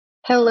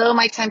Hello,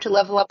 my Time to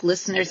Level Up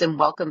listeners, and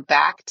welcome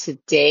back.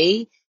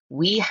 Today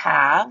we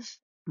have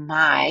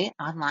my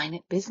online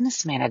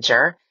business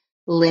manager,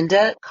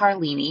 Lynda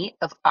Carlini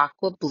of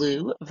Aqua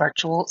Blue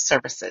Virtual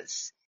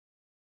Services.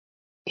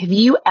 Have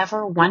you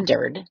ever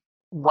wondered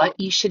what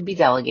you should be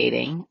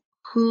delegating,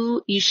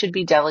 who you should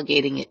be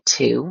delegating it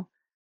to?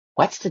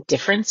 What's the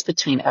difference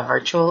between a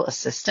virtual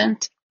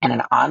assistant and an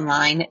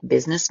online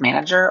business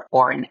manager,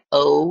 or an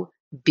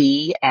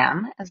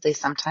OBM, as they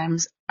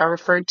sometimes are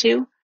referred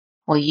to?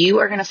 Well, you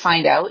are going to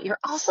find out. You're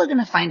also going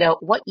to find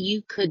out what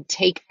you could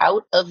take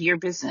out of your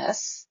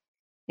business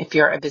if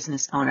you're a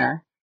business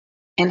owner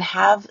and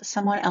have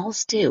someone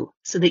else do,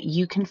 so that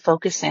you can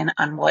focus in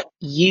on what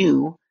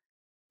you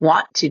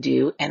want to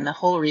do and the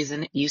whole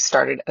reason you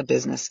started a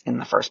business in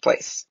the first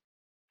place.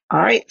 All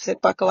right,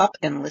 sit, buckle up,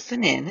 and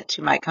listen in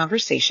to my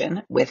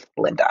conversation with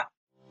Lynda.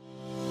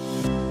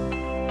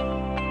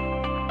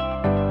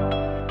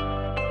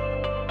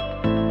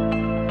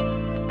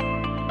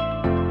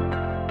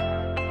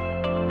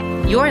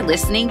 You're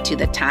listening to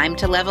the Time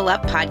to Level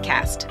Up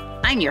podcast.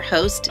 I'm your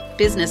host,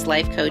 business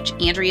life coach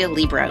Andrea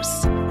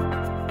Liebross.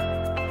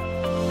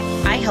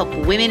 I help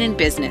women in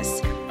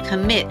business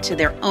commit to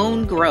their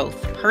own growth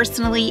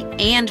personally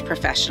and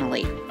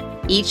professionally.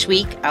 Each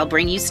week, I'll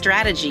bring you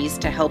strategies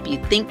to help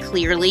you think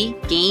clearly,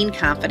 gain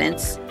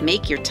confidence,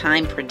 make your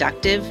time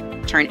productive,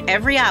 turn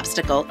every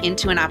obstacle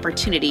into an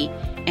opportunity,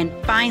 and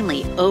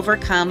finally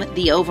overcome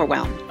the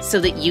overwhelm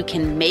so that you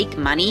can make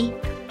money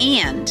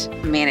and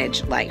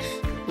manage life.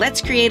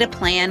 Let's create a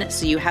plan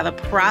so you have a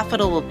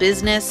profitable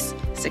business,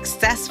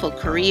 successful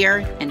career,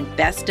 and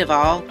best of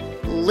all,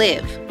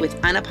 live with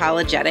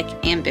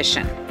unapologetic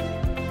ambition.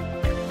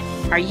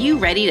 Are you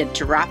ready to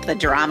drop the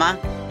drama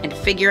and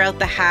figure out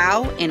the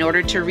how in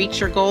order to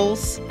reach your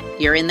goals?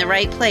 You're in the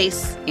right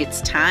place.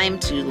 It's time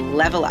to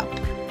level up.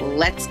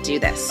 Let's do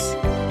this.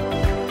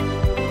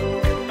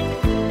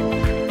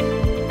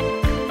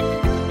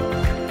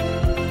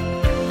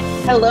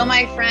 Hello,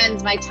 my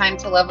friends, my Time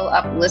to Level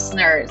Up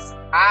listeners.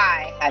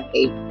 I have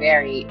a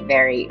very,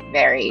 very,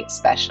 very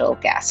special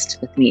guest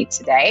with me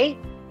today.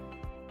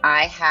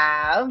 I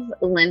have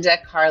Lynda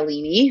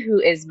Carlini, who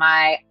is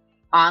my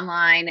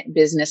online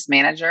business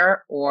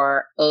manager,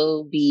 or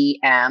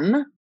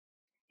OBM.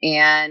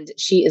 And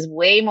she is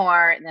way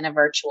more than a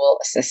virtual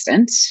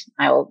assistant.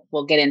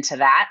 We'll get into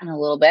that in a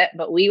little bit.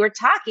 But we were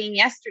talking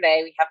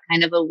yesterday. We have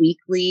kind of a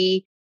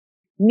weekly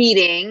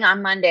meeting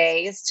on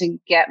Mondays to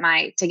get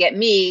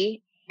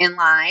me in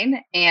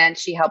line, and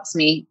she helps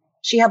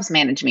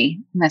manage me.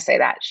 I'm going to say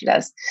that she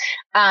does.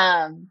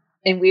 And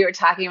we were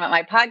talking about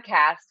my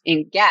podcast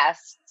and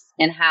guests,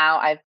 and how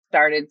I've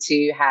started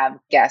to have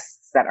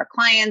guests that are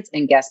clients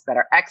and guests that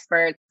are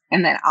experts.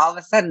 And then all of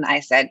a sudden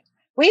I said,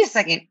 wait a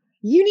second,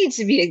 you need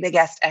to be the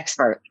guest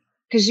expert,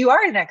 because you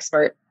are an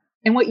expert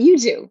in what you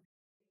do.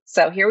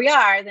 So here we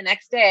are the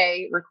next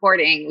day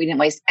recording. We didn't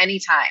waste any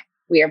time.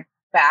 We are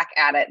back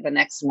at it the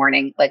next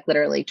morning, like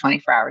literally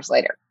 24 hours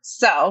later.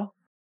 So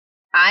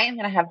I am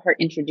going to have her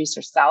introduce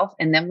herself,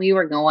 and then we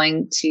were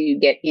going to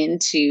get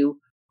into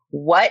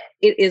what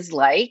it is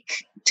like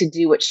to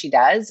do what she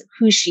does,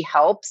 who she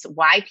helps,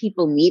 why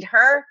people need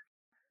her,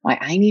 why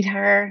I need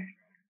her,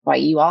 why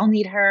you all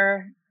need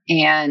her.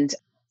 And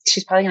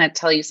she's probably going to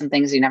tell you some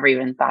things you never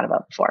even thought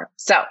about before.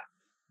 So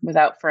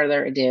without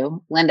further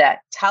ado, Lynda,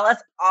 tell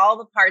us all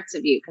the parts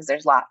of you, because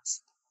there's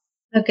lots.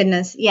 Oh,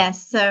 goodness.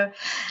 Yes. So,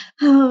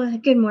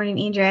 good morning,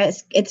 Andrea.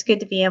 It's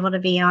good to be able to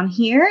be on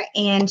here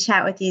and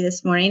chat with you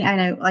this morning. I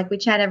know, like, we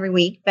chat every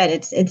week, but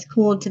it's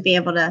cool to be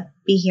able to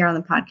be here on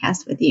the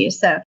podcast with you.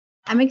 So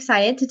I'm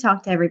excited to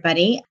talk to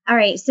everybody. All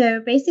right.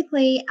 So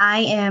basically,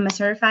 I am a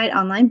certified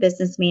online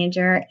business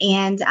manager,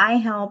 and I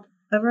help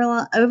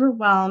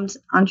overwhelmed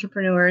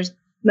entrepreneurs.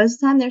 Most of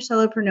the time they're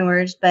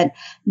solopreneurs, but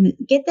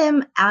get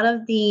them out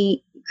of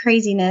the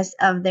craziness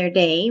of their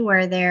day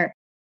where they're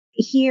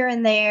here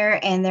and there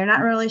and they're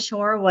not really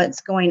sure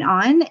what's going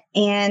on,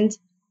 and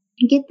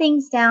get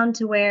things down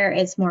to where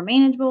it's more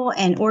manageable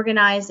and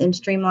organized and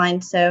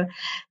streamlined, so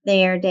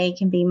their day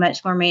can be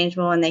much more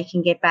manageable and they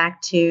can get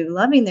back to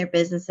loving their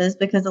businesses,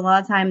 because a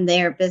lot of time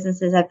their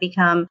businesses have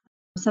become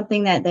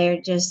something that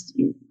they're just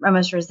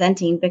almost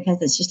resenting, because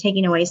it's just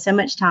taking away so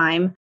much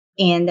time,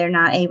 and they're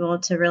not able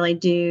to really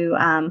do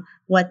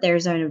what their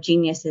zone of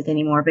genius is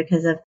anymore,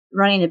 because of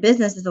running a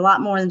business is a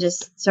lot more than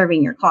just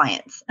serving your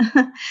clients.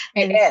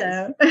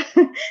 So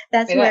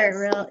that's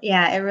where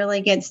it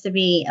really gets to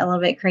be a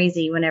little bit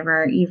crazy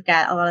whenever you've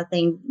got a lot of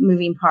things,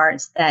 moving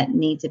parts that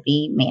need to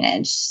be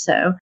managed.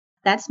 So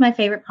that's my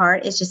favorite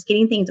part, is just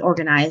getting things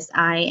organized.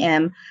 I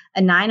am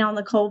a 9 on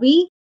the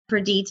Colby for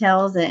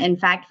details and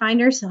fact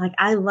finder. So like,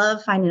 I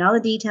love finding all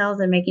the details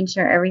and making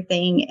sure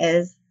everything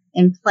is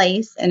in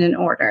place and in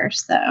order.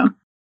 So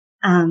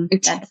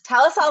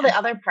tell us all the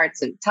other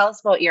parts. Tell us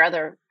about your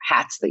other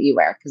hats that you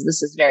wear, because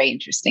this is very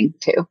interesting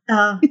too.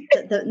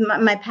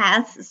 My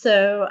paths.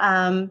 So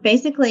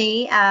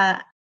basically,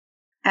 I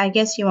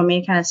guess you want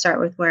me to kind of start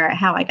with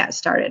how I got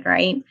started,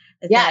 right?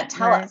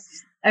 Tell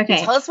us.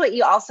 Okay. Tell us what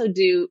you also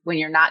do when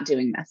you're not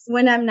doing this.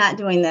 When I'm not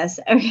doing this.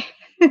 Okay.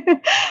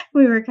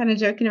 We were kind of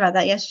joking about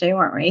that yesterday,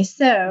 weren't we?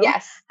 So,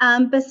 yes.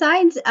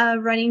 Besides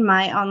running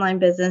my online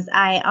business,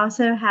 I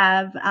also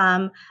have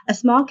a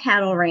small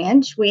cattle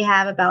ranch. We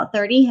have about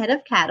 30 head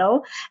of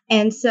cattle.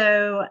 And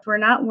so if we're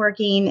not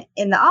working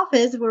in the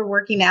office, we're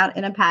working out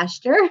in a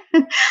pasture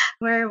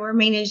where we're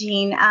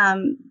managing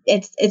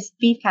it's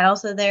beef cattle.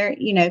 So they're,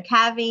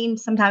 calving.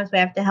 Sometimes we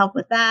have to help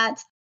with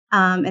that.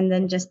 And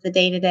then just the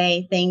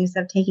day-to-day things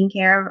of taking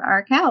care of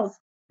our cows.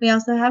 We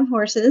also have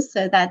horses,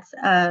 so that's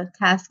a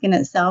task in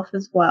itself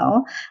as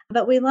well.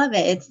 But we love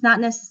it. It's not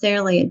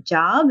necessarily a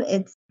job.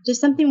 It's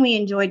just something we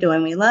enjoy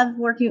doing. We love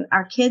working.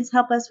 Our kids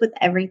help us with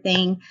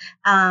everything.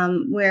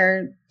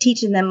 We're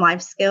teaching them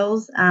life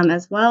skills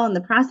as well in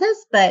the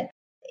process. But,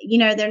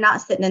 they're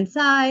not sitting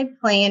inside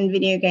playing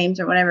video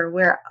games or whatever.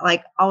 We're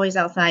like always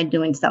outside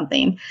doing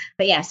something.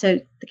 But yeah, so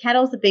the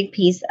cattle is a big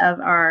piece of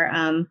our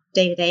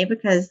day-to-day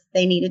because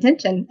they need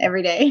attention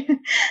every day.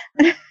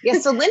 Yeah,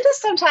 so Lynda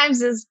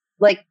sometimes is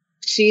like,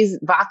 she's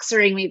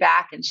boxering me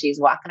back and she's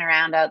walking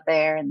around out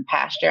there in the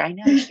pasture. I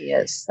know she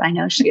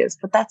is,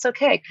 but that's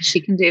okay because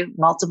she can do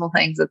multiple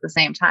things at the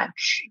same time.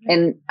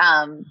 And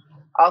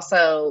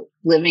also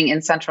living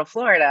in Central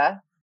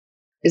Florida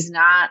is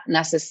not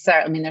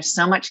necessarily, I mean, there's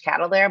so much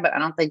cattle there, but I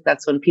don't think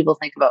that's when people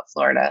think about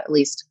Florida, at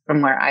least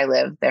from where I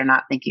live, they're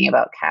not thinking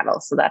about cattle.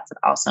 So that's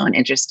also an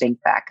interesting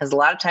fact because a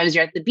lot of times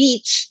you're at the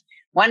beach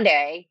one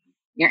day,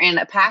 you're in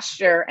a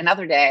pasture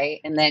another day,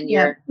 and then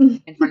you're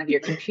in front of your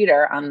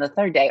computer on the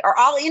third day, or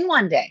all in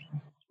one day.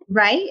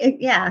 Right?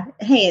 Yeah.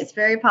 Hey, it's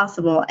very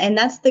possible. And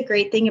that's the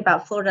great thing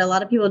about Florida. A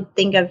lot of people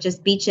think of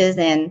just beaches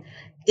and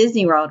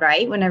Disney World,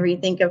 right? Whenever you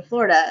think of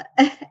Florida.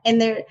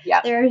 And there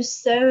are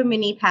so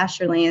many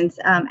pasture lands.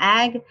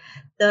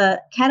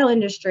 The cattle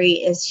industry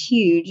is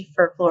huge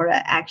for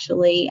Florida,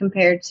 actually,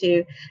 compared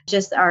to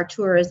just our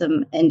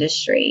tourism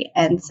industry.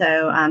 And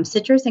so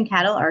citrus and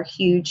cattle are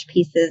huge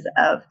pieces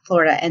of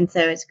Florida. And so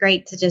it's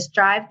great to just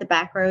drive the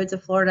back roads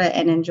of Florida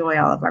and enjoy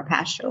all of our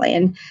pasture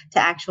land to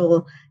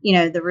actual,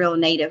 the real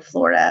native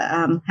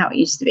Florida, how it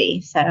used to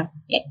be. So,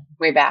 yeah.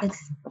 Way back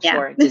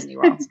before Disney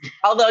World.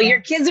 Although your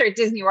kids are at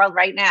Disney World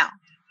right now.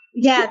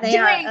 Yeah, they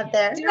are up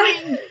there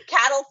doing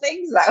cattle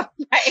things though,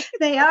 right?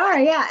 They are,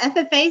 yeah.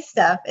 FFA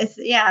stuff. It's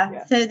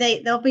So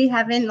they'll be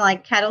having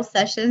like cattle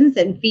sessions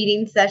and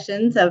feeding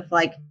sessions of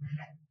like,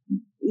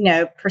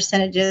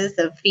 percentages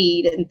of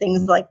feed and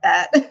things like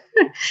that.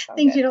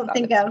 Things you don't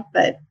think of,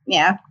 but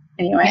yeah.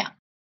 Anyway. Yeah.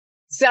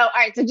 So, all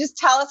right. So just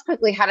tell us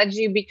quickly, how did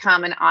you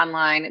become an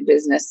online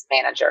business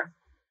manager?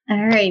 All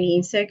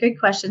righty. So good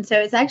question.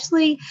 So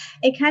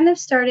it kind of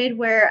started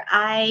where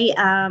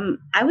I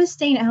was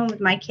staying at home with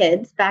my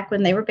kids back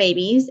when they were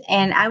babies,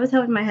 and I was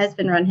helping my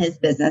husband run his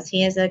business.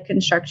 He has a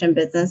construction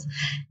business,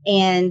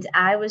 and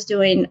I was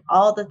doing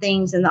all the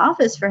things in the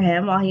office for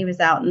him while he was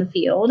out in the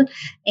field.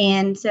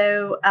 And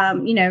so,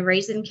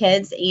 raising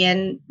kids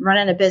and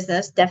running a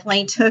business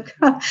definitely took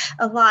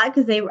a lot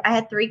because I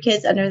had 3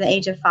 kids under the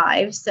age of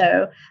 5.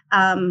 So,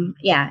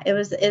 it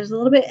was a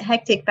little bit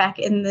hectic back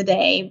in the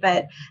day,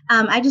 but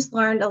I just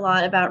learned a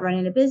lot about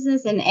running a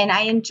business and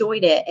I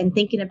enjoyed it and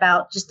thinking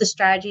about just the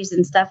strategies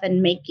and stuff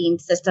and making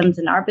systems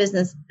in our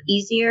business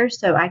easier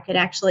so I could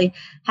actually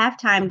have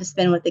time to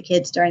spend with the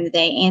kids during the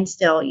day and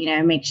still,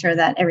 make sure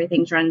that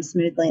everything's running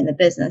smoothly in the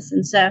business.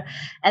 And so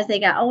as they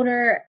got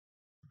older,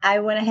 I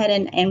went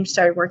ahead and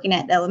started working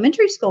at the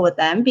elementary school with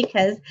them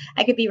because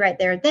I could be right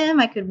there with them.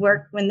 I could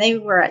work when they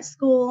were at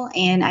school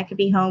and I could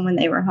be home when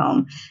they were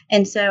home.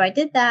 And so I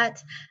did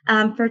that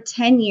for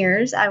 10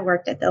 years. I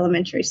worked at the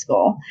elementary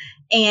school.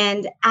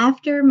 And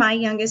after my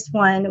youngest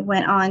one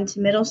went on to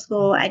middle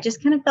school, I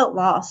just kind of felt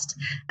lost.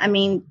 I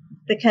mean,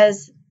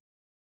 because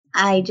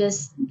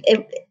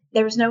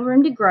there was no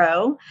room to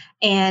grow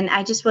and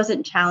I just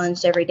wasn't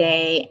challenged every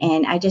day.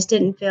 And I just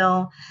didn't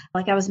feel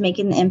like I was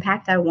making the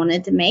impact I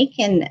wanted to make.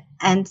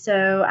 And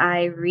so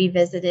I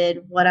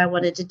revisited what I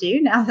wanted to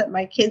do now that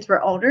my kids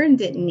were older and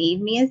didn't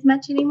need me as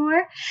much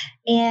anymore.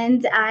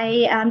 And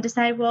I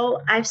decided,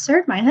 well, I've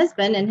served my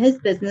husband and his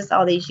business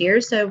all these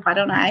years, so why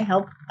don't I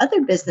help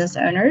other business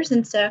owners?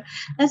 And so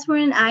that's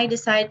when I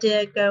decided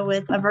to go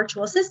with a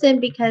virtual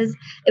assistant because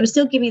it would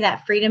still give me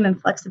that freedom and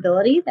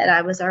flexibility that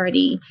I was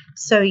already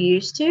so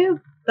used to.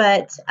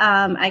 But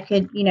I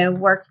could,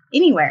 work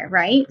anywhere,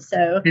 right?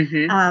 So,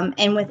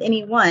 and with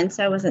anyone,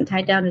 so I wasn't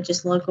tied down to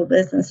just local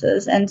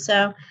businesses. And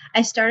so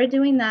I started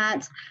doing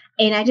that.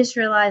 And I just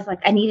realized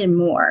I needed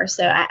more.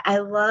 So I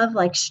love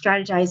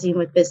strategizing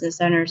with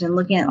business owners and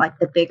looking at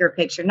the bigger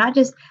picture, not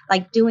just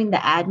doing the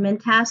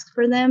admin tasks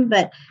for them,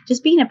 but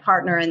just being a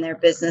partner in their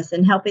business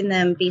and helping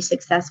them be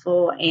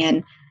successful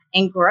and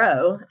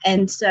grow.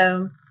 And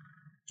so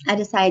I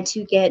decided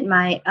to get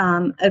my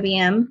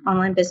OBM,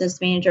 Online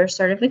Business Manager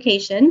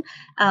certification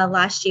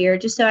last year,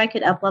 just so I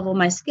could up-level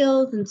my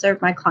skills and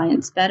serve my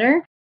clients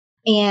better.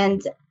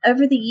 And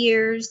over the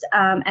years,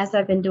 as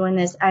I've been doing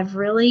this, I've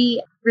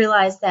really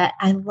realized that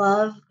I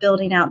love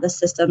building out the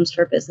systems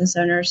for business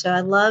owners. So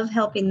I love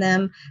helping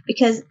them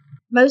because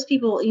most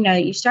people,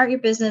 you start your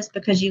business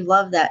because you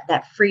love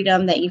that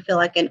freedom that you feel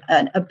like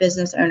a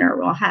business owner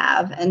will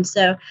have. And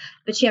so,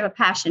 but you have a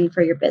passion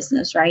for your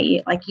business,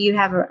 right? You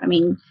have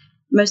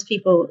most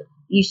people,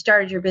 you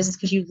started your business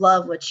because you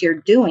love what you're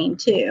doing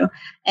too.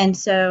 And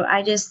so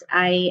I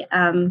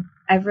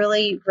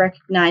really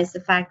recognize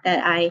the fact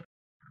that I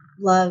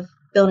love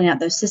building out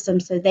those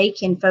systems so they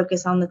can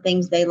focus on the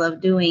things they love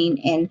doing.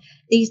 And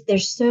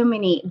there's so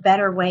many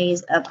better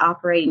ways of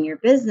operating your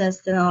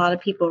business than a lot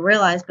of people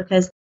realize,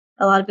 because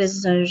a lot of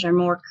business owners are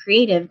more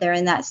creative. They're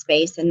in that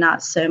space and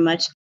not so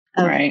much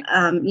of, right.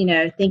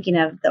 Thinking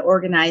of the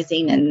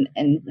organizing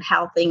and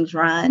how things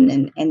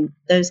run and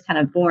those kind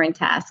of boring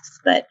tasks.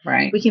 But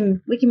right. we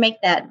can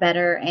make that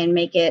better and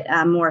make it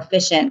more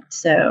efficient.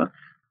 So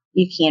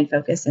you can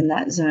focus in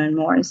that zone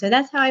more. And so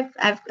that's how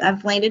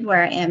I've landed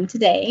where I am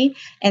today.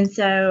 And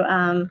so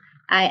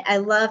I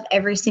love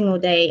every single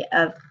day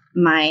of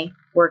my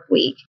work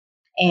week.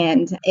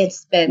 And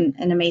it's been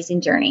an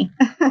amazing journey.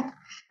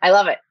 I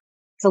love it.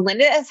 So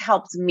Lynda has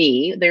helped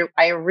me.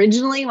 I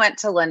originally went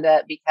to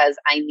Lynda because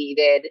I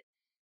needed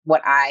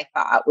what I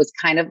thought was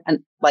kind of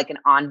like an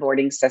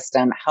onboarding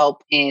system,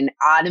 help in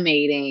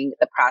automating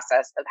the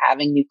process of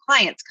having new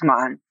clients come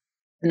on.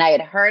 And I had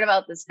heard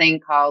about this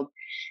thing called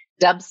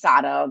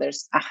Dubsado.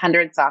 There's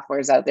 100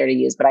 softwares out there to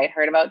use, but I had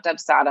heard about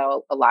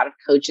Dubsado. A lot of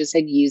coaches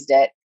had used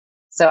it.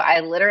 So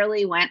I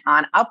literally went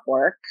on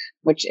Upwork,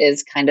 which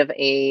is kind of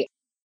a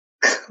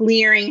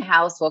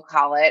clearinghouse, we'll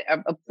call it,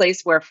 a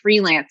place where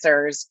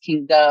freelancers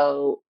can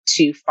go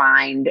to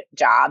find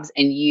jobs.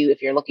 And you,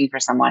 if you're looking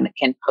for someone,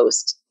 can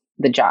post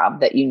the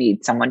job that you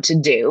need someone to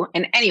do.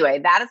 And anyway,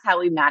 that is how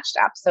we matched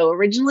up. So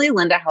originally,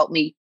 Lynda helped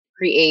me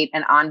create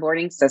an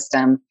onboarding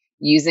system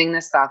using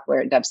the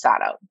software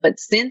Dubsado. But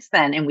since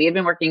then, and we have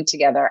been working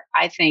together,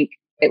 I think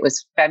it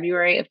was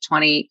February of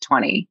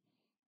 2020.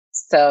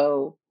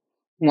 So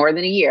more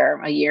than a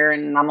year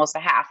and almost a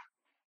half,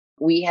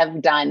 we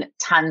have done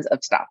tons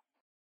of stuff.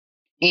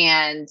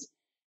 And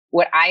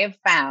what I have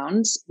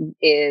found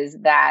is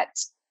that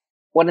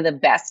one of the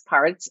best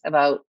parts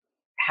about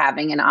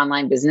having an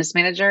online business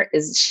manager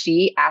is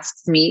she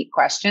asks me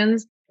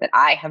questions that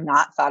I have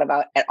not thought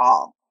about at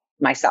all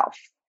myself,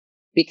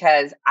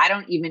 because I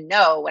don't even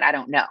know what I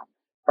don't know,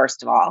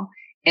 first of all.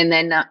 And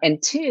then,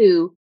 and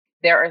two,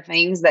 there are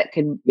things that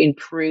could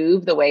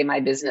improve the way my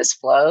business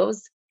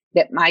flows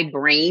that my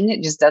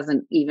brain just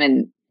doesn't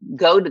even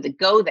go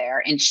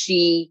there. And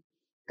she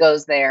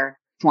goes there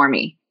for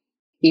me,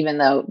 even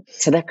though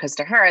because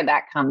to her,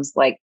 that comes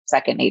like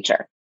second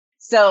nature.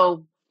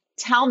 So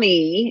tell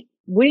me,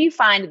 what do you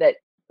find that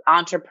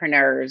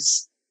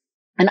entrepreneurs,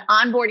 an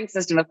onboarding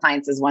system of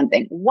clients is one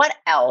thing. What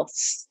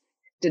else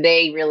do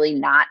they really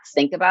not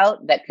think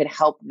about that could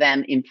help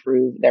them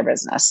improve their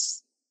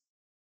business?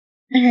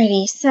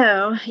 Alrighty.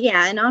 So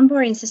yeah, an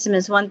onboarding system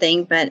is one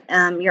thing, but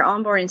your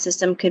onboarding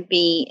system could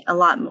be a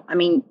lot more. I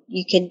mean,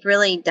 you could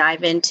really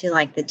dive into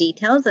like the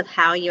details of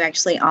how you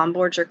actually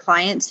onboard your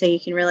clients, so you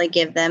can really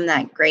give them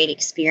that great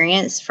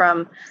experience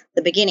from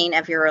the beginning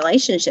of your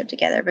relationship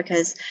together,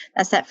 because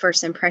that's that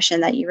first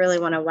impression that you really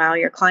want to wow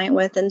your client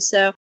with. And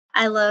so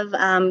I love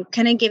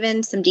kind of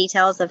giving some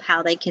details of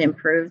how they can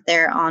improve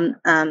their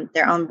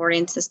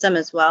onboarding system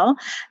as well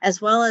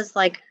as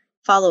like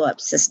follow-up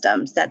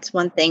systems. That's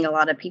one thing a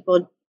lot of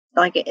people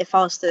like, it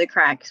falls through the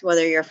cracks,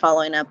 whether you're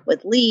following up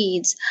with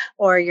leads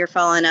or you're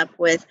following up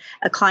with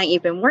a client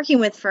you've been working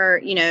with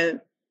for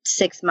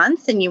 6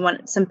 months and you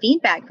want some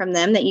feedback from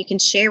them that you can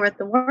share with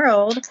the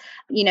world.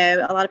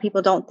 A lot of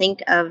people don't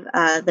think of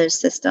those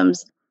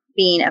systems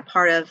being a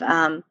part of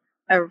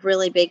a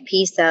really big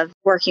piece of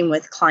working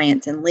with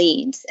clients and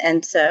leads.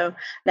 And so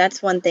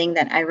that's one thing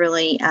that I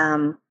really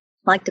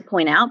like to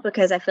point out,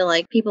 because I feel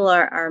like people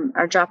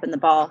are dropping the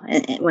ball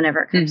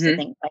whenever it comes to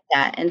things like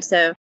that. And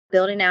so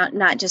building out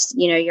not just,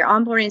 your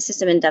onboarding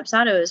system in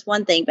Dubsado is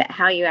one thing, but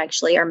how you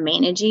actually are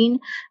managing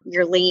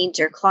your leads,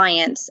 your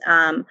clients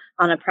on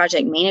a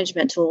project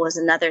management tool is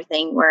another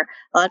thing, where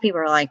a lot of people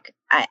are like,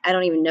 I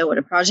don't even know what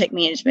a project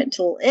management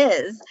tool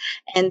is.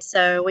 And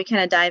so we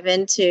kind of dive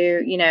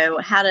into,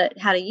 how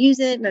to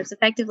use it most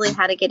effectively,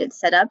 how to get it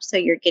set up so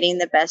you're getting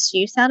the best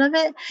use out of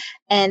it.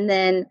 And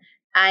then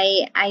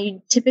I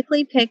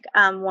typically pick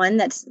one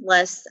that's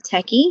less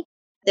techy.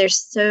 There's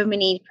so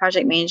many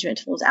project management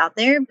tools out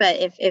there, but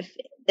if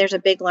there's a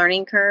big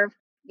learning curve,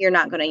 you're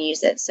not going to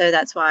use it. So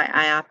that's why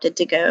I opted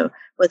to go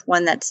with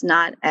one that's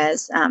not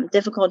as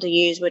difficult to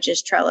use, which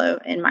is Trello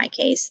in my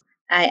case.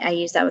 I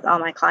use that with all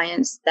my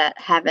clients that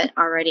haven't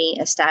already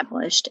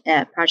established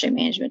a project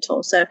management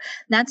tool. So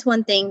that's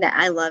one thing that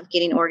I love,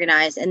 getting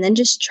organized, and then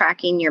just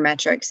tracking your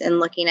metrics and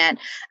looking at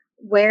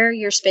where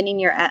you're spending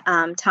your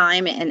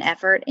time and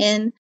effort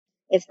in,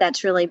 if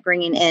that's really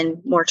bringing in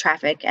more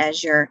traffic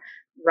as you're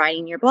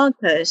writing your blog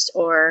post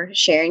or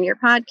sharing your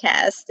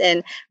podcast,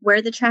 and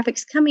where the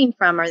traffic's coming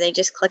from. Are they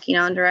just clicking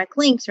on direct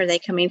links? Are they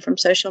coming from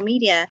social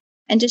media?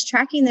 And just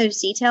tracking those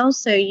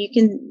details so you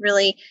can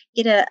really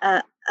get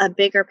a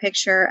bigger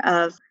picture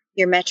of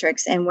your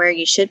metrics and where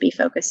you should be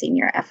focusing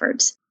your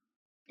efforts.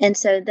 And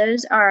so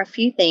those are a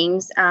few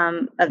things,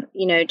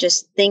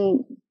 just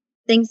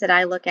things that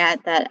I look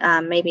at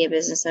that maybe a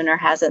business owner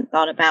hasn't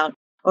thought about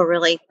or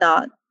really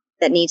thought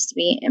that needs to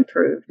be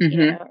improved.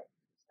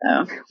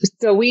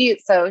 So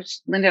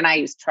Lynda and I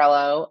use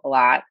Trello a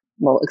lot,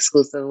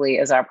 exclusively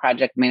as our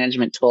project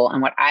management tool.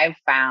 And what I've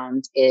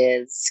found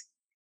is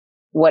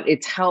what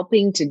it's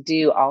helping to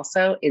do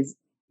also is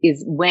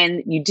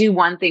when you do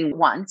one thing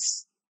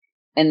once,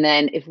 and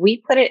then if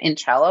we put it in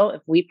Trello,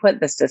 if we put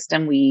the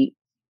system we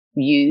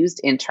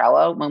used in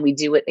Trello, when we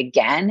do it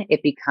again,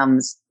 it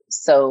becomes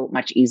so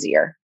much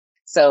easier.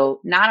 So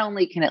not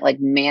only can it like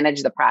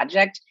manage the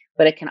project,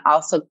 but it can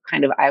also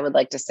kind of, I would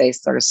like to say,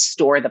 sort of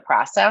store the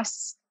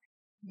process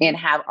and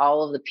have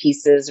all of the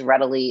pieces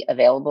readily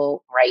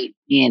available right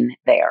in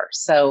there.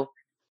 So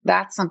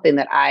that's something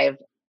that I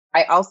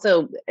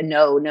also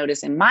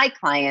notice in my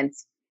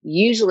clients,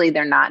 usually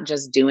they're not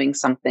just doing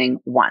something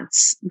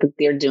once, but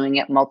they're doing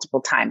it multiple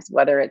times,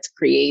 whether it's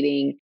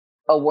creating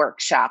a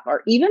workshop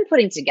or even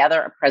putting together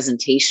a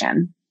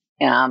presentation.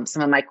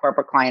 Some of my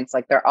corporate clients,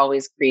 like they're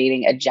always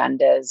creating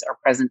agendas or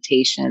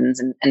presentations,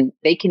 and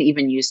they can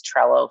even use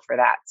Trello for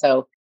that.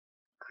 So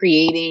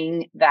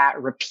creating that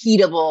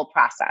repeatable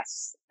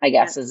process, I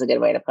guess, is a good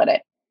way to put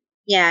it.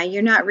 Yeah,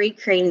 you're not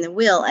recreating the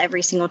wheel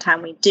every single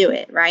time we do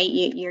it, right?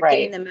 You're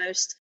getting the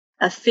most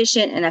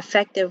efficient and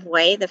effective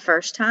way the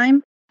first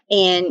time,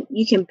 and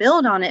you can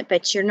build on it,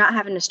 but you're not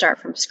having to start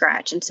from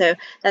scratch. And so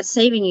that's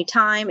saving you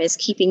time, is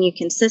keeping you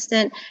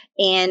consistent,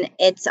 and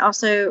it's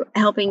also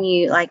helping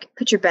you like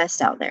put your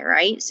best out there,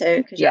 right? So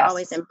because you're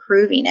always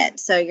improving it,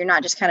 so you're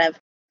not just kind of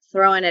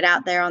throwing it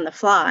out there on the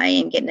fly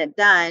and getting it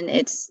done.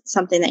 It's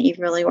something that you've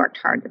really worked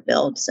hard to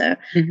build. So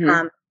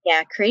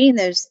creating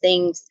those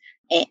things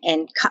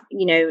and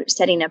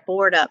setting a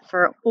board up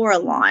for a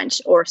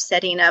launch, or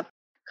setting up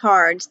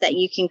cards that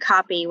you can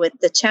copy with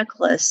the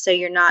checklist, so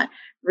you're not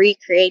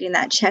recreating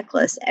that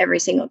checklist every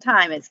single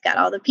time. It's got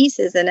all the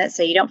pieces in it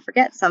so you don't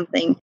forget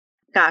something.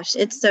 Gosh,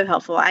 it's so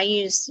helpful. I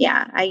use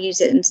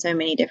it in so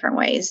many different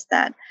ways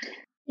that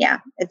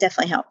it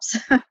definitely helps.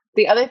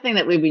 The other thing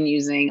that we've been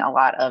using a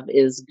lot of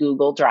is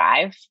Google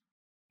Drive,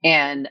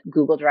 and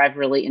Google Drive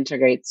really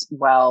integrates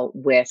well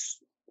with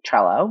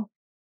Trello.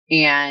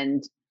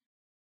 And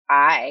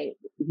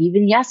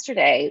even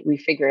yesterday, we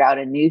figured out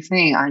a new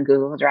thing on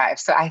Google Drive.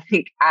 So I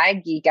think I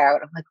geek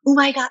out. I'm like, oh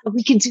my God,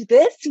 we can do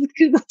this with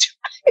Google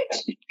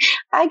Drive.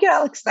 I get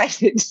all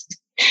excited.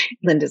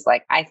 Lynda's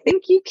like, I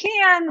think you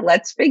can.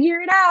 Let's figure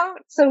it out.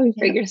 So we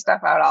figure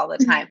stuff out all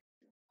the time.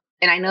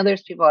 And I know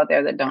there's people out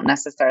there that don't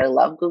necessarily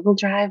love Google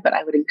Drive, but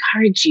I would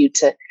encourage you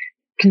to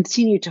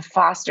continue to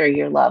foster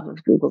your love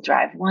of Google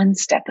Drive one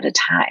step at a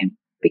time.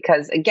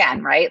 Because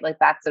again, right, like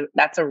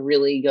that's a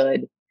really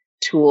good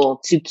tool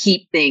to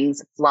keep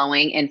things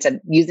flowing, and to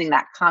using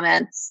that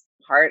comments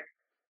part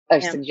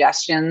of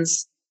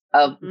suggestions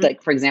of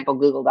like, for example,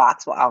 Google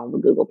Docs, all of the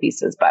Google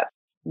pieces, but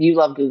you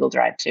love Google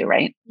Drive too,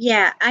 right?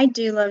 Yeah, I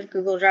do love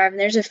Google Drive. And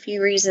there's a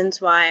few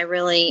reasons why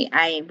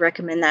I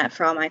recommend that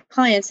for all my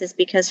clients, is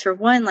because for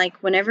one, like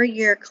whenever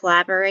you're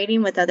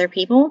collaborating with other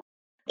people,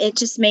 it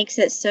just makes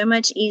it so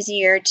much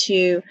easier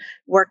to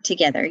work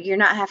together. You're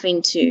not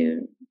having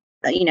to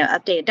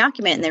update a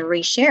document and then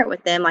reshare it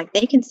with them. Like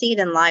they can see it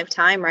in live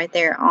time right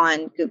there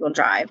on Google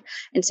Drive.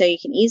 And so you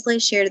can easily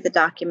share the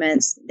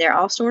documents. They're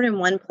all stored in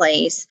one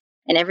place,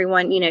 and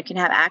everyone, can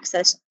have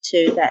access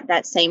to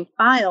that same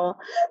file.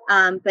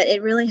 But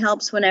it really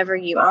helps whenever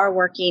you are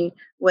working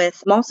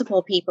with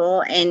multiple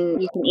people,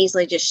 and you can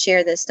easily just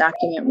share this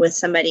document with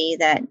somebody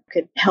that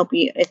could help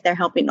you if they're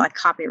helping like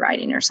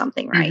copywriting or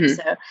something, right?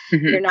 So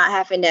you're not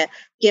having to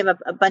give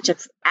a bunch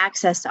of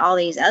access to all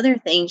these other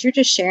things. You're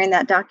just sharing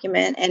that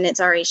document, and it's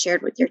already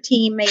shared with your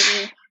team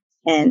maybe.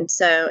 And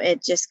so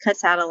it just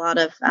cuts out a lot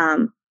of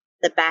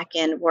the back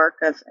end work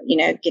of,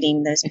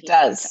 getting those people.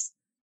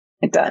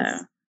 It does.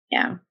 So,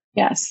 yeah.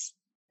 Yes.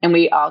 And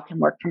we all can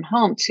work from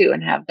home too,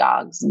 and have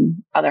dogs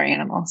and other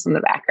animals in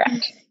the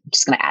background. I'm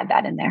just going to add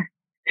that in there.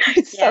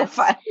 It's so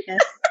fun.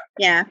 Yes.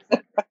 Yeah.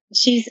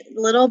 She's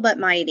little but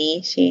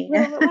mighty.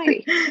 Little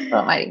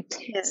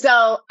mighty. Yes.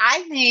 So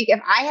I think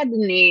if I had to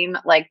name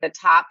like the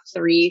top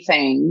 3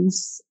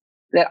 things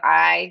that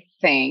I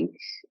think,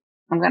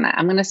 I'm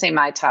going to say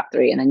my top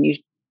 3, and then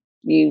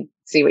you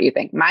see what you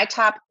think. My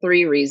top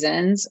 3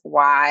 reasons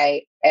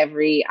why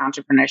every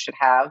entrepreneur should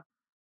have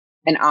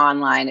an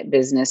online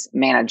business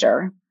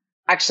manager.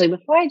 Actually,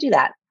 before I do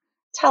that,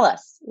 tell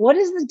us, what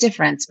is the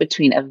difference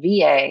between a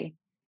VA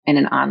and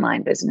an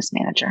online business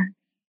manager?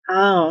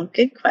 Oh,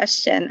 good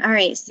question. All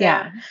right. So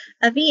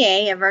a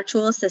VA, a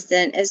virtual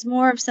assistant, is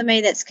more of somebody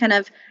that's kind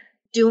of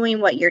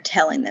doing what you're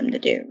telling them to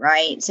do,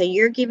 right? So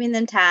you're giving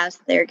them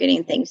tasks, they're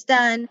getting things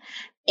done.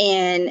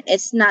 And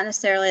it's not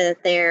necessarily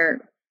that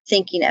they're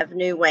thinking of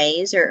new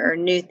ways or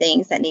new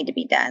things that need to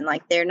be done.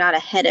 Like they're not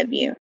ahead of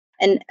you.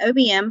 An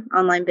OBM,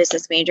 online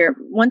business manager,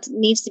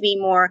 needs to be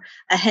more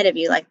ahead of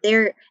you. Like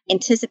they're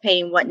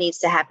anticipating what needs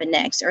to happen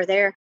next, or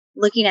they're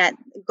looking at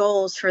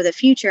goals for the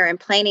future and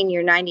planning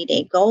your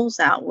 90-day goals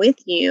out with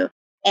you.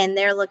 And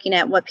they're looking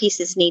at what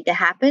pieces need to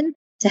happen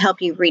to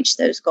help you reach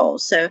those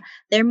goals. So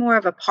they're more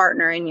of a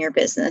partner in your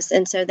business.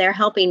 And so they're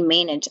helping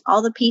manage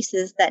all the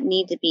pieces that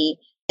need to be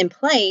in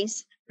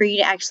place for you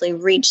to actually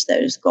reach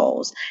those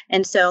goals.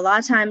 And so a lot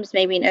of times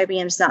maybe an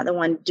OBM is not the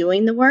one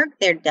doing the work.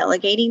 They're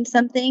delegating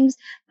some things,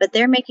 but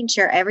they're making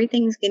sure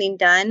everything's getting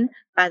done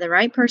by the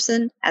right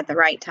person at the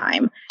right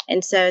time.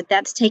 And so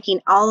that's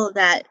taking all of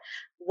that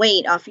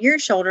weight off your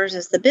shoulders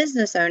as the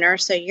business owner.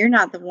 So you're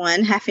not the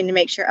one having to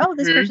make sure, oh,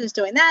 this person's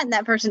doing that and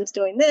that person's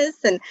doing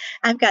this, and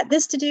I've got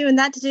this to do and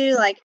that to do.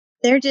 Like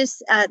they're just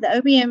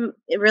the OBM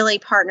really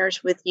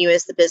partners with you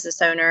as the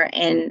business owner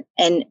and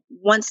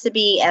wants to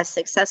be as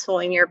successful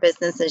in your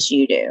business as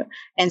you do.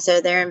 And so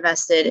they're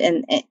invested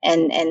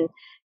in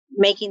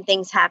making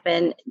things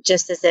happen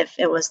just as if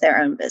it was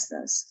their own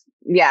business.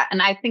 Yeah.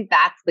 And I think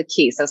that's the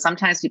key. So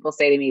sometimes people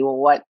say to me, well,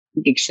 what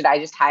should I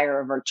just hire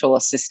a virtual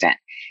assistant?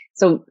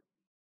 So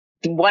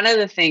one of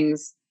the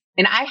things,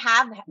 and I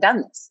have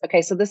done this.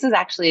 Okay. So this is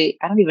actually,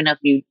 I don't even know if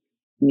you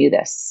knew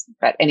this,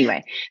 but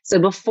anyway, so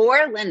before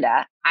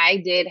Lynda, I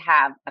did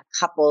have a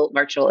couple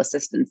virtual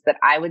assistants that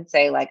I would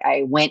say like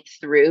I went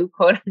through,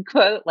 quote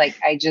unquote, like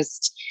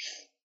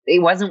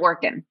it wasn't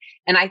working.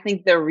 And I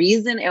think the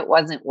reason it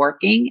wasn't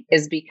working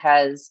is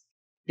because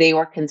they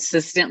were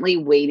consistently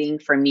waiting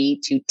for me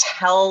to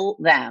tell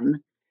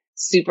them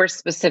super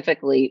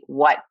specifically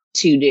what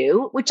to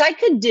do, which I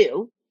could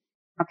do.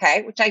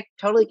 Okay. Which I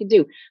totally could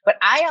do. But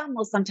I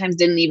almost sometimes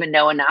didn't even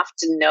know enough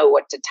to know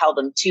what to tell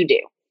them to do.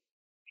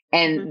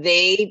 And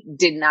they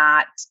did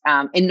not,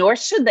 and nor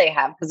should they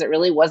have, because it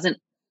really wasn't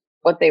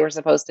what they were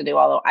supposed to do.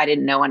 Although I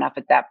didn't know enough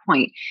at that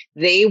point.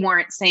 They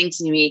weren't saying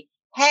to me,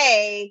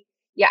 hey,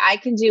 yeah, I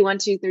can do 1,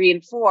 2, 3,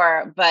 and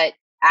 4, but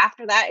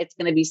after that, it's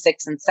going to be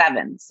 6 and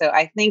 7. So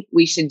I think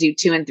we should do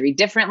 2 and 3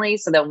 differently.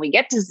 So that when we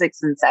get to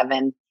 6 and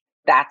 7,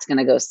 that's going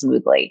to go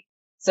smoothly.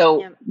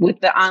 So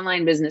with the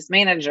online business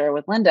manager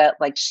with Lynda,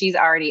 like she's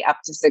already up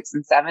to 6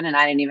 and 7, and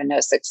I didn't even know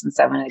 6 and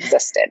 7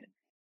 existed.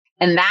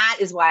 And that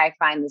is why I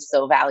find this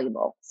so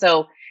valuable.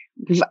 So,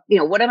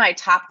 what are my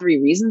top 3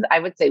 reasons? I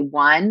would say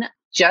 1,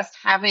 just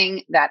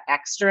having that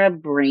extra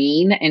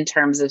brain in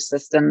terms of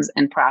systems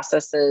and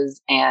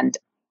processes and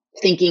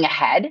thinking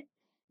ahead.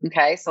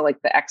 Okay. So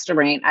like the extra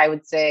brain, I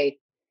would say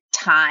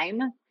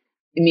time.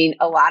 I mean,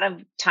 a lot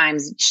of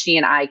times she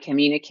and I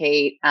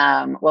communicate,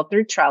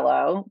 through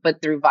Trello,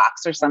 but through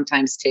Voxer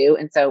sometimes too.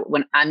 And so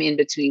when I'm in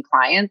between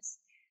clients,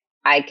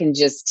 I can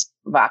just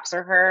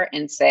Voxer her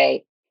and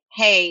say,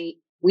 hey,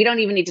 we don't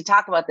even need to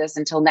talk about this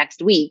until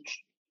next week,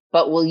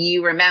 but will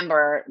you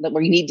remember that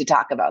we need to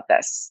talk about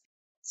this?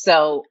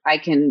 So I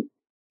can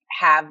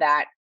have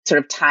that sort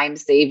of time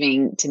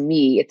saving. To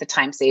me, it's a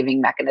time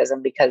saving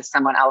mechanism because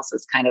someone else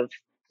is kind of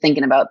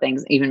thinking about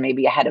things even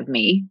maybe ahead of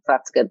me. So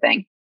that's a good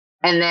thing.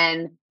 And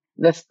then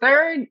the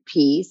third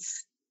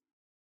piece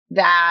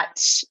that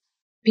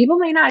people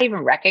may not even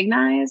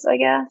recognize, I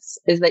guess,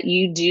 is that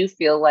you do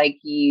feel like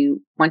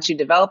once you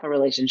develop a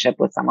relationship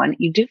with someone,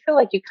 you do feel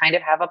like you kind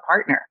of have a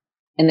partner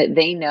and that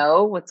they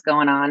know what's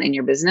going on in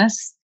your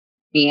business.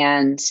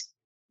 And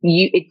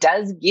it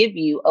does give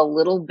you a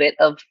little bit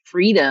of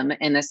freedom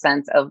in the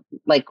sense of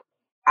like,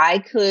 I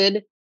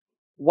could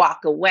walk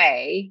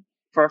away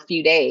for a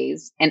few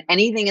days and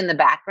anything in the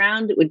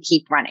background would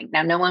keep running.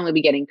 Now, no one would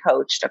be getting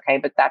coached. Okay.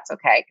 But that's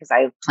okay. Cause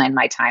I planned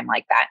my time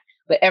like that,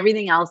 but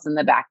everything else in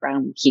the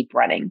background would keep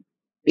running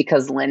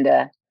because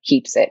Lynda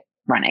keeps it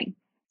running.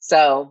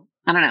 So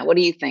I don't know. What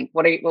do you think?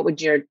 What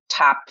would your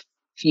top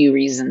few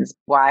reasons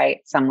why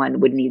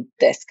someone would need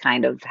this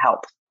kind of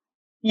help?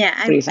 Yeah.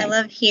 I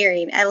love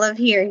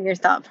hearing your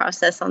thought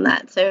process on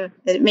that. So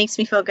it makes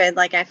me feel good.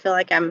 Like I feel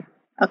like I'm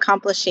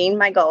accomplishing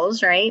my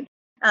goals, right?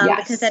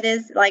 Yes. Because that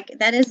is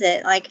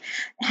it. Like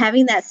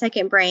having that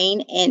second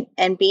brain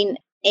and being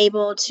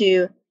able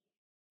to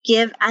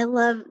I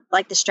love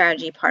like the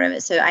strategy part of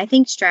it. So I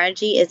think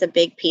strategy is a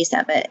big piece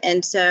of it.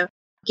 And so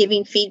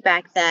giving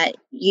feedback that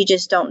you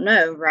just don't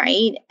know,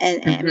 right?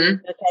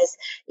 And because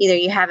either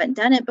you haven't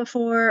done it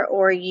before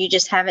or you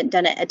just haven't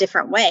done it a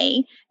different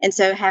way. And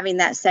so having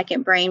that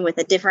second brain with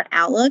a different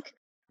outlook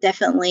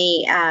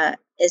definitely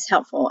is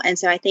helpful. And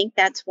so I think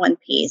that's one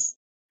piece.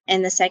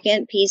 And the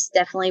second piece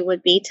definitely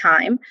would be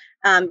time.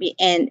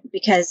 And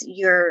because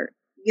you're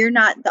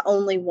not the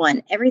only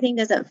one, everything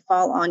doesn't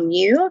fall on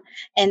you.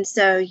 And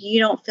so you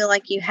don't feel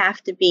like you have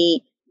to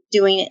be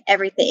doing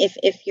everything.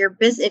 If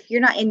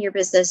you're not in your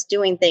business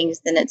doing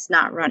things, then it's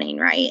not running,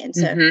 right? And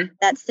so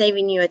that's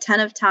saving you a ton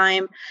of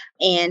time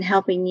and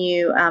helping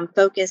you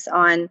focus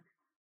on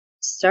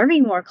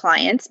serving more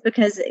clients,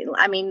 because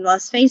I mean,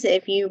 let's face it,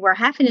 if you were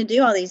having to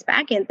do all these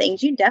back end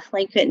things, you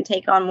definitely couldn't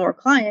take on more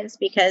clients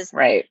because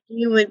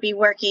you would be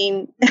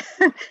working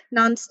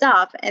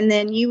nonstop and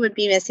then you would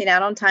be missing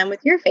out on time with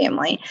your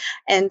family.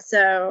 And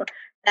so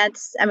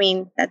that's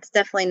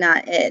definitely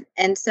not it.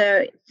 And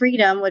so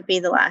freedom would be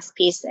the last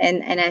piece.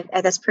 And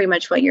that's pretty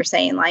much what you're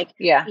saying. Like,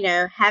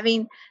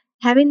 having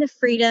the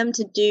freedom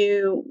to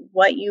do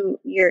what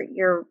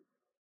you're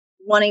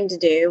wanting to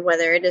do,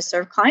 whether it is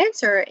serve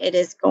clients or it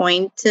is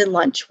going to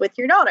lunch with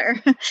your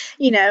daughter,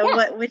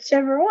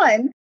 whichever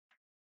one.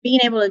 being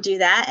able to do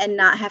that and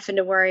not having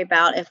to worry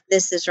about if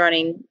this is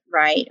running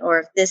right or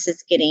if this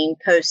is getting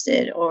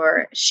posted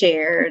or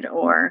shared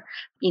or,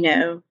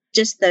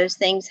 just those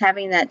things,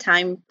 having that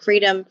time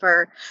freedom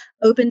for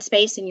open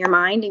space in your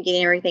mind and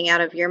getting everything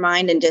out of your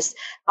mind and just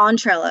on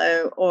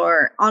Trello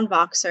or on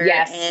Voxer.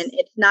 Yes. And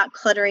it's not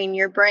cluttering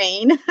your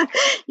brain.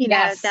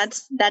 Yes.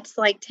 That's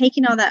like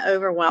taking all that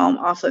overwhelm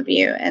off of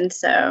you. And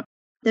so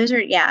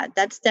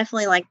that's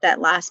definitely like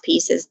that last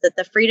piece is that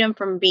the freedom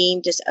from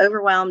being just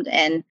overwhelmed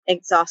and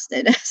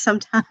exhausted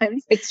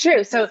sometimes. It's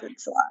true. So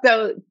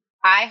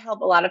I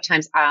help a lot of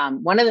times.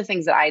 One of the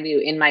things that I do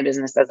in my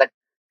business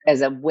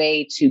as a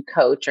way to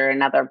coach, or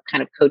another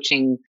kind of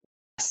coaching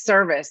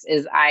service,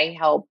 is I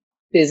help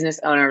business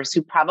owners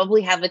who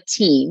probably have a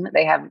team.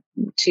 They have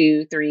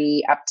 2,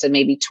 3, up to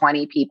maybe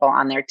 20 people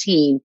on their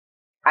team.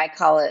 I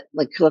call it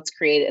like, let's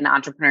create an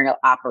entrepreneurial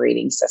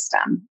operating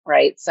system,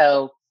 right?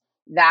 So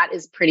that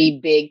is pretty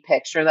big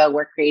picture, though.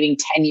 We're creating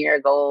 10-year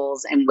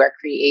goals and we're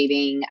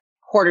creating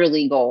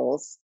quarterly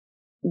goals.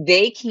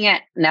 They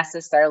can't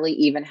necessarily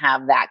even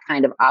have that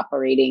kind of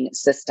operating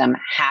system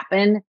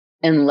happen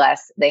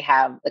unless they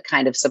have the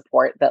kind of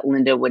support that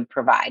Lynda would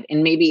provide.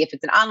 And maybe if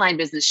it's an online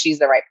business, she's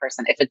the right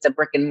person. If it's a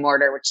brick and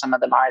mortar, which some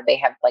of them are, they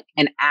have like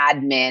an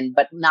admin,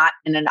 but not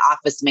an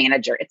office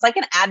manager. It's like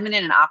an admin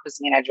and an office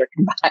manager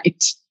combined,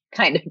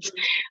 kind of.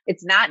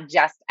 It's not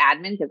just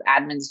admin, because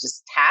admin's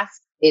just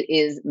tasks. It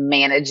is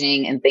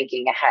managing and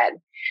thinking ahead.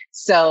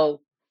 So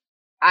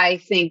I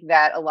think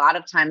that a lot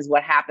of times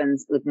what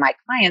happens with my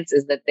clients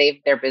is that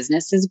their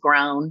business has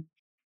grown.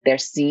 They're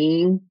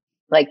seeing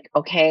like,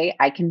 okay,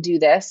 I can do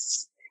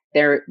this.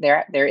 There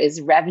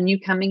is revenue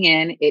coming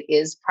in. It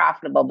is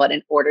profitable, but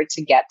in order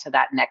to get to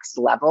that next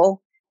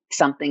level,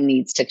 something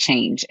needs to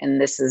change.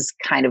 And this is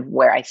kind of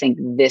where I think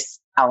this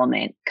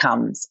element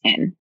comes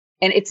in.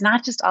 And it's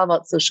not just all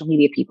about social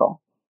media,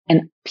 people.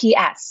 And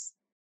P.S.,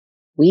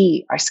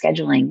 we are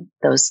scheduling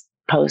those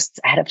posts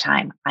ahead of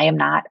time. I am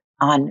not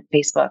on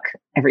Facebook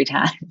every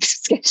time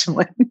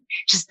scheduling.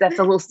 Just that's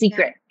a little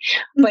secret.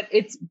 Yeah.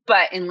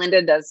 But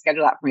Lynda does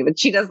schedule that for me, but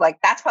she does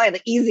that's probably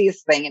the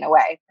easiest thing in a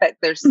way, but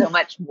there's so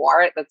much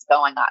more that's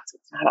going on. So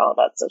it's not all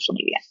about social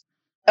media.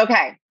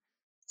 Okay.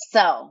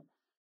 So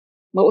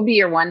what would be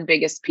your one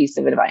biggest piece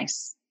of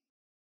advice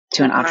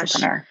to an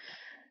entrepreneur?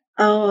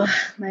 Oh,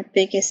 my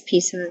biggest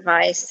piece of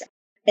advice.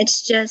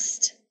 It's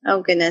just,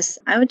 oh goodness.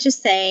 I would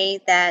just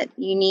say that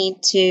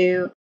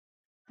you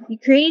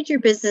created your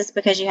business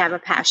because you have a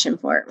passion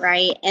for it,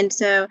 right? And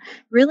so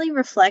really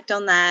reflect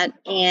on that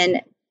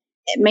and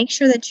make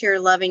sure that you're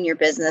loving your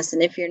business.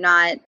 And if you're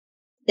not,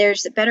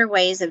 there's better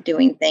ways of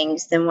doing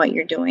things than what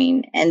you're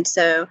doing. And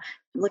so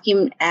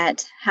looking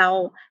at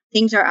how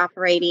things are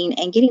operating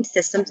and getting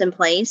systems in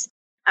place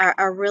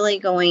are really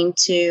going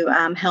to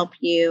help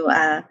you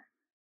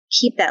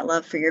keep that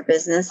love for your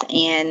business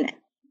and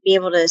be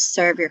able to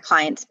serve your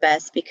clients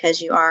best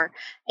because you are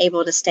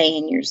able to stay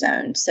in your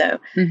zone. So,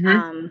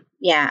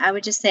 I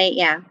would just say,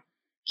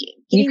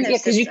 getting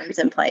those systems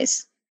in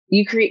place.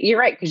 You're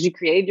right, because you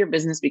created your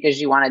business because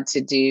you wanted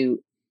to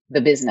do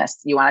the business.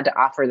 You wanted to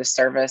offer the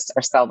service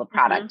or sell the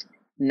product,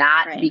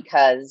 not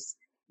because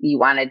you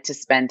wanted to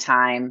spend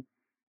time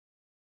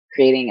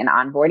creating an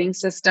onboarding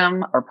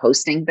system or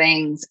posting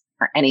things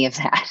or any of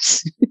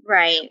that.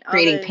 Right.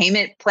 Creating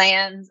payment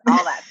plans,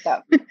 all that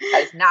stuff.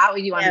 That is not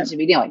what you wanted to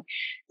be doing.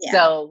 Yeah.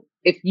 So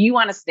if you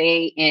want to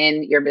stay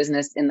in your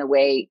business in the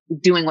way,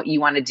 doing what you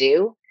want to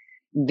do,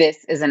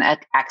 this is an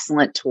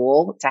excellent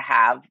tool to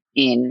have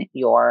I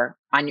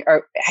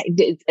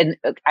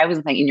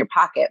wasn't saying in your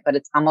pocket, but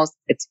it's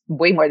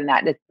way more than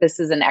that. This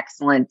is an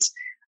excellent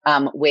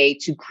way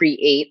to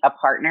create a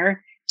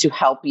partner to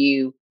help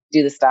you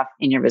do the stuff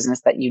in your business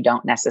that you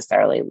don't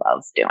necessarily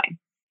love doing.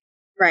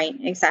 Right,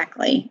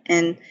 exactly.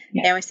 And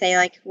they always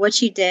say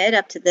what you did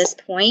up to this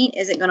point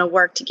isn't going to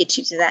work to get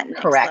you to that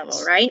next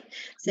level, right?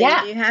 So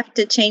you do have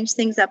to change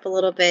things up a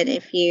little bit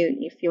if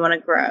you want to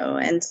grow.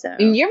 And so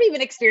you've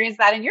even experienced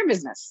that in your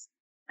business.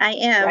 I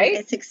am. Right?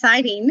 It's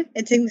exciting.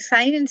 It's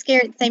exciting and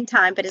scary at the same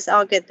time, but it's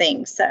all good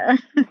things. So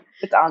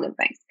it's all good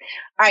things.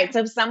 All right.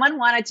 So if someone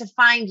wanted to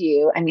find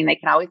you, they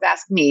can always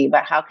ask me,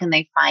 but how can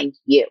they find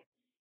you?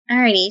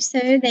 Alrighty,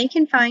 so they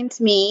can find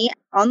me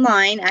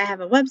online. I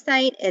have a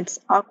website. It's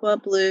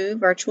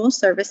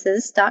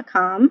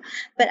aquabluevirtualservices.com,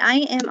 but I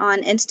am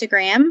on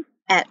Instagram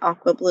at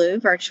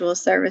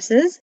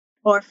aquabluevirtualservices,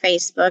 or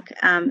Facebook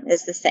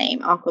is the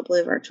same, Aqua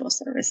Blue Virtual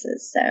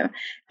Services. So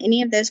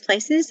any of those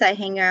places, I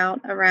hang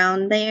out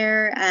around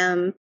there,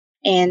 and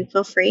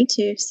feel free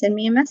to send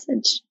me a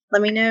message.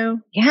 Let me know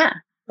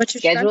what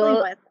you're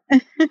struggling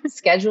with.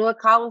 Schedule a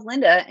call with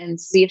Lynda and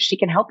see if she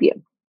can help you.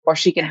 Or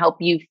she can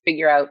help you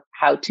figure out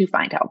how to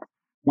find help,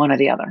 one or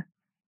the other.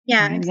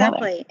 Yeah,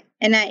 exactly.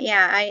 And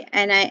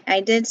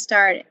I did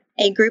start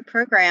a group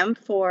program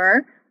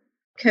for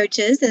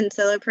coaches and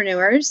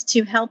solopreneurs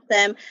to help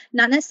them,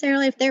 not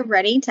necessarily if they're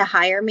ready to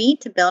hire me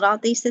to build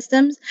out these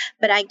systems,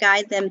 but I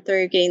guide them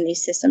through getting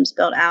these systems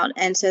built out.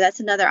 And so that's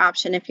another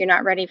option if you're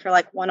not ready for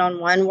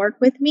one-on-one work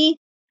with me.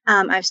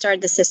 I've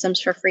started the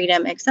Systems for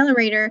Freedom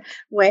Accelerator,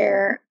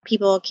 where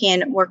people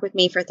can work with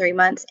me for 3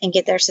 months and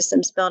get their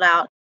systems built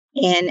out.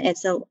 And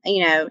it's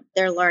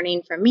they're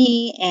learning from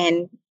me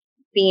and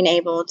being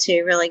able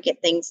to really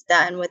get things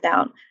done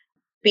without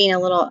being a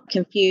little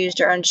confused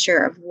or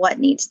unsure of what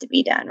needs to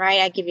be done, right?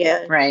 I give you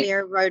a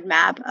clear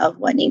roadmap of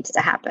what needs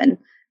to happen.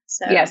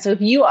 So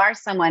if you are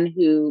someone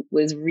who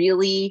was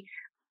really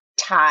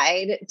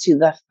tied to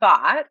the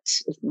thought,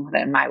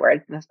 in my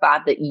words, the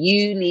thought that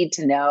you need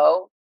to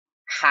know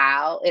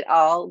how it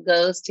all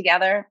goes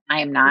together.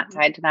 I am not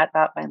tied to that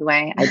thought, by the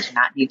way. I do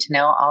not need to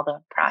know all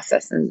the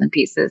processes and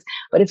pieces.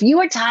 But if you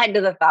are tied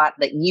to the thought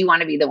that you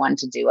want to be the one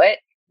to do it,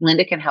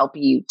 Lynda can help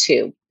you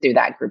too through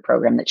that group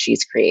program that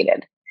she's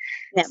created.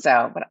 Yeah.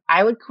 So, but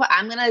I'm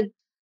going to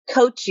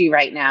coach you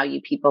right now,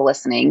 you people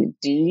listening.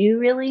 Do you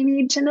really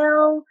need to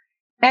know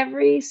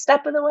every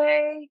step of the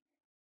way?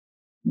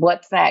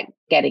 What's that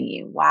getting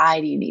you? Why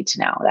do you need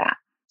to know that?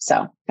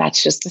 So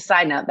that's just a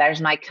side note. There's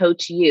my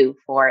coach you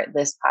for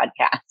this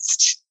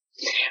podcast.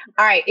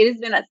 All right. It has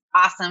been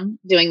awesome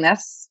doing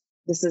this.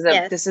 This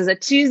is a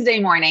Tuesday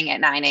morning at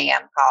 9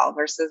 a.m. call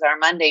versus our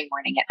Monday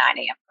morning at 9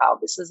 a.m. call.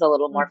 This is a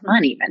little more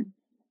fun even.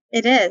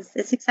 It is.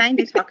 It's exciting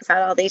to talk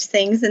about all these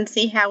things and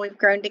see how we've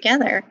grown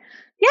together.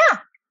 Yeah,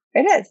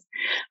 it is.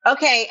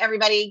 Okay,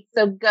 everybody.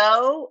 So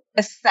go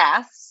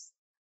assess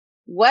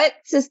what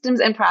systems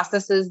and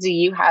processes do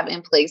you have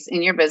in place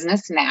in your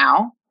business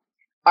now?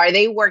 Are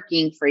they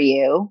working for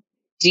you?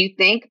 Do you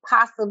think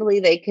possibly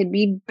they could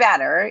be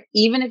better?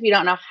 Even if you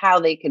don't know how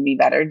they could be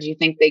better, do you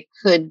think they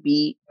could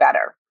be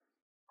better?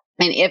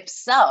 And if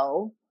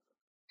so,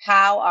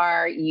 how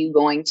are you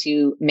going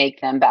to make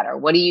them better?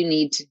 What do you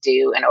need to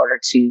do in order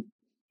to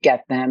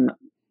get them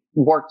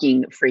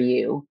working for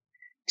you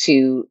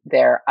to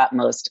their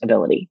utmost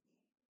ability?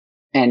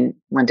 And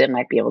Lynda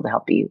might be able to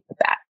help you with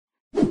that.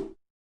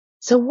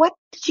 So what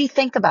did you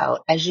think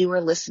about as you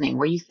were listening?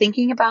 Were you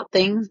thinking about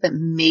things that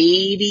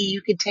maybe you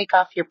could take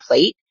off your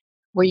plate?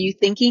 Were you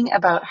thinking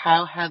about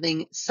how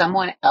having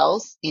someone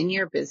else in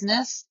your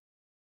business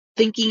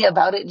thinking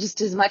about it just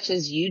as much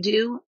as you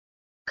do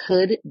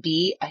could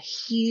be a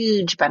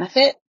huge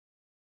benefit?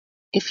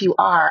 If you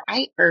are,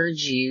 I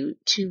urge you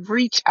to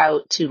reach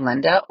out to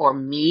Lynda or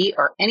me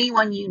or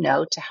anyone you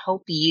know to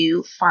help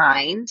you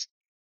find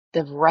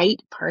the right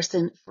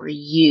person for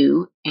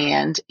you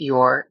and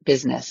your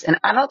business. And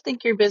I don't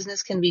think your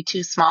business can be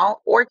too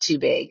small or too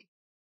big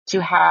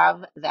to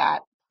have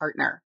that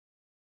partner.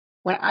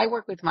 When I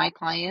work with my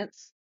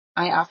clients,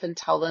 I often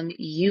tell them,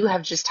 you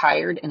have just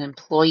hired an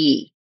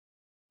employee,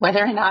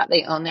 whether or not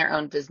they own their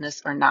own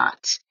business or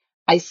not.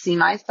 I see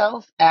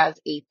myself as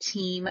a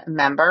team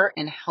member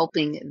in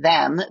helping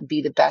them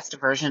be the best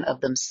version of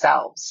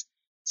themselves.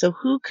 So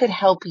who could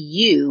help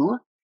you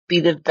be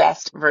the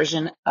best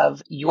version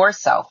of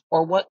yourself?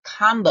 Or what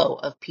combo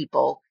of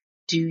people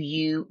do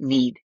you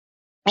need?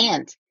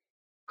 And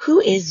who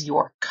is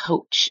your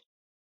coach?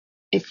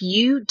 If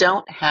you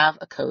don't have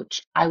a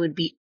coach, I would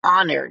be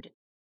honored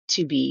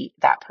to be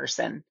that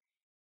person.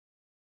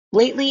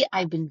 Lately,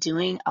 I've been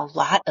doing a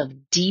lot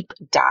of deep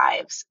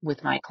dives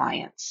with my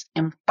clients.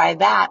 And by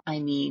that, I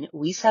mean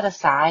we set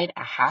aside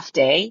a half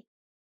day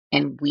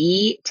and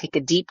we take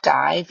a deep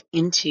dive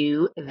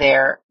into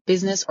their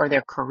business or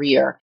their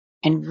career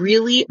and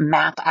really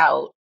map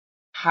out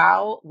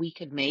how we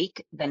could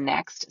make the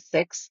next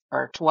 6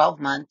 or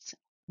 12 months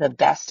the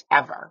best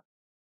ever.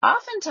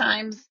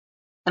 Oftentimes,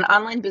 an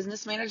online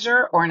business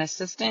manager or an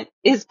assistant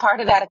is part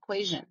of that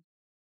equation.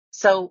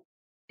 So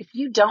if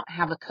you don't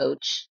have a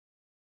coach,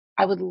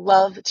 I would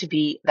love to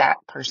be that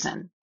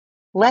person.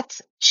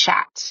 Let's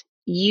chat.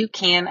 You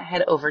can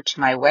head over to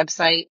my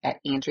website at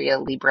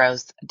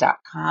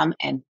AndreaLiebross.com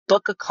and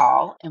book a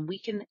call, and we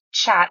can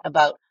chat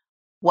about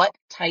what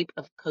type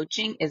of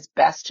coaching is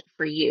best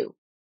for you.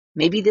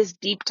 Maybe this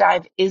deep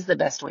dive is the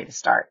best way to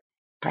start.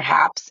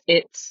 Perhaps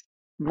it's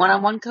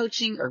one-on-one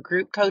coaching or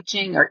group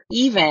coaching, or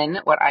even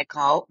what I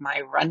call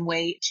my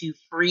runway to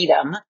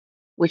freedom,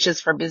 which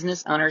is for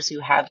business owners who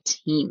have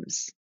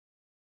teams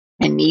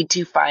and need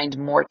to find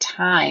more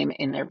time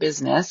in their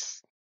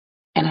business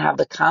and have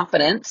the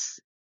confidence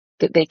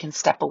that they can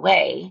step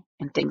away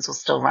and things will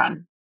still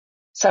run.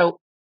 So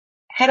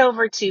head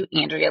over to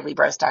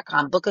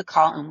AndreaLiebross.com, book a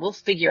call, and we'll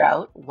figure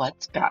out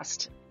what's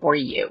best for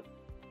you.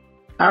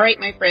 All right,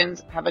 my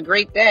friends, have a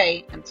great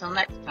day. Until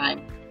next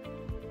time,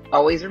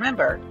 always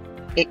remember,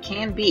 it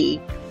can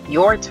be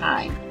your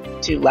time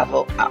to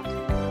level up.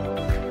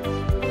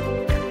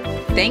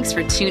 Thanks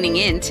for tuning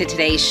in to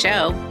today's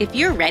show. If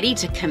you're ready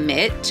to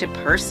commit to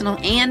personal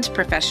and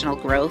professional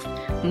growth,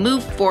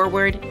 move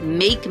forward,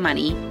 make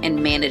money,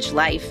 and manage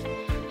life,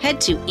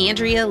 head to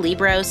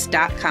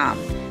AndreaLiebross.com.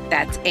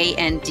 That's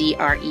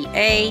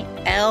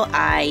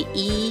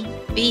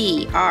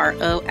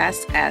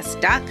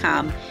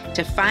AndreaLiebross.com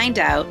to find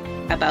out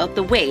about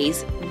the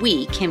ways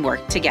we can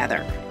work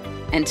together.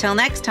 Until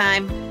next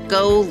time,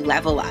 go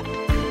level up.